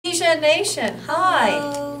Zija Nation, hi.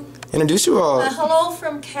 Hello. Introduce you all. Hello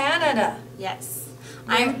from Canada. Yes.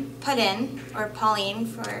 I'm Put-in, or Pauline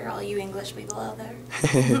for all you English people out there.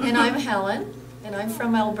 And I'm Helen, and I'm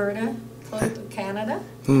from Alberta, Canada.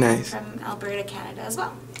 Nice. I'm from Alberta, Canada as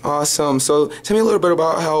well. Awesome. So tell me a little bit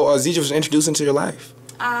about how Zija was introduced into your life.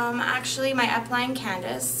 Actually, my upline,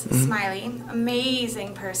 Candace Smiley,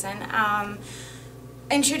 amazing person,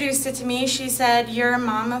 introduced it to me. She said, "You're a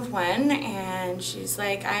mom of one," and she's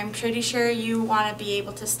like, "I'm pretty sure you want to be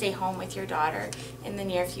able to stay home with your daughter in the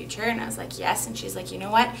near future." And I was like, "Yes." And she's like, "You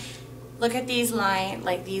know what? Look at these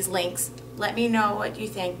these links. Let me know what you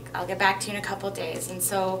think. I'll get back to you in a couple days." And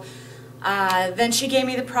so then she gave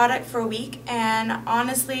me the product for a week, and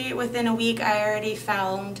honestly, within a week, I already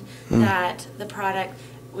found that the product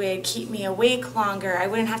would keep me awake longer. I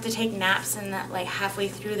wouldn't have to take naps in that, like, halfway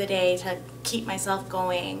through the day to keep myself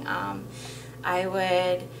going. I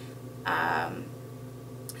would, I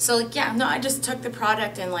just took the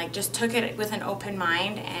product and just took it with an open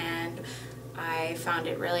mind, and I found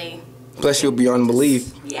it really... Bless you beyond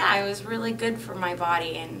belief. Yeah, it was really good for my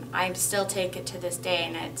body, and I still take it to this day,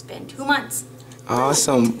 and it's been 2 months.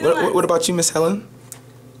 Awesome. What about you, Miss Helen?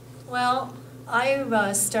 Well,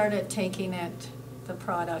 I started taking the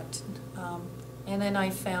product, and then I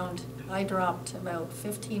found I dropped about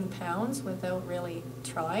 15 pounds without really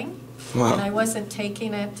trying. Wow. And I wasn't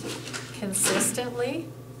taking it consistently,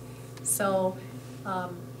 so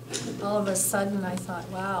all of a sudden I thought,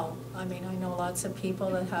 wow, I mean, I know lots of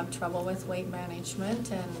people that have trouble with weight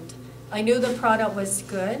management, and I knew the product was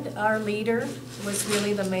good. Our leader was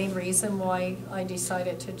really the main reason why I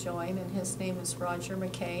decided to join, and his name is Roger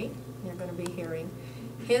McKay. You're going to be hearing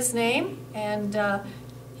his name, and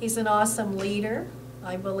he's an awesome leader.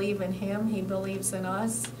 I believe in him, he believes in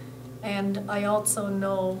us, and I also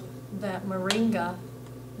know that Moringa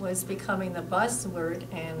was becoming the buzzword,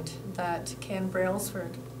 and that Ken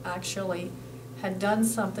Brailsford actually had done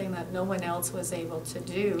something that no one else was able to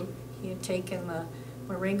do. He had taken the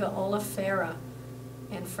Moringa oleifera,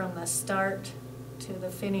 and from the start to the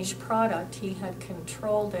finished product, he had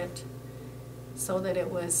controlled it so that it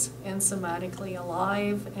was enzymatically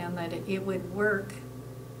alive, and that it would work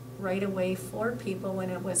right away for people when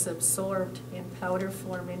it was absorbed in powder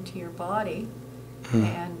form into your body.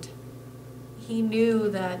 And he knew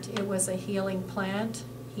that it was a healing plant.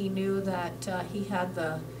 He knew that he had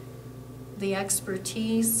the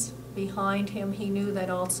expertise behind him. He knew that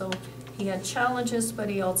also he had challenges, but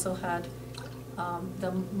he also had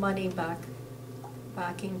the money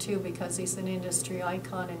backing too, because he's an industry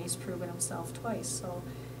icon and he's proven himself twice. So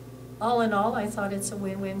all in all, I thought it's a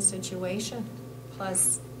win-win situation.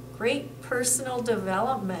 Plus, great personal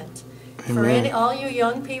development. Amen. For all you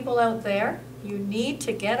young people out there, you need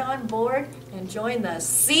to get on board and join the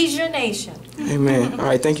Zija Nation. Amen. All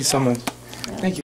right, thank you so much. Thank you.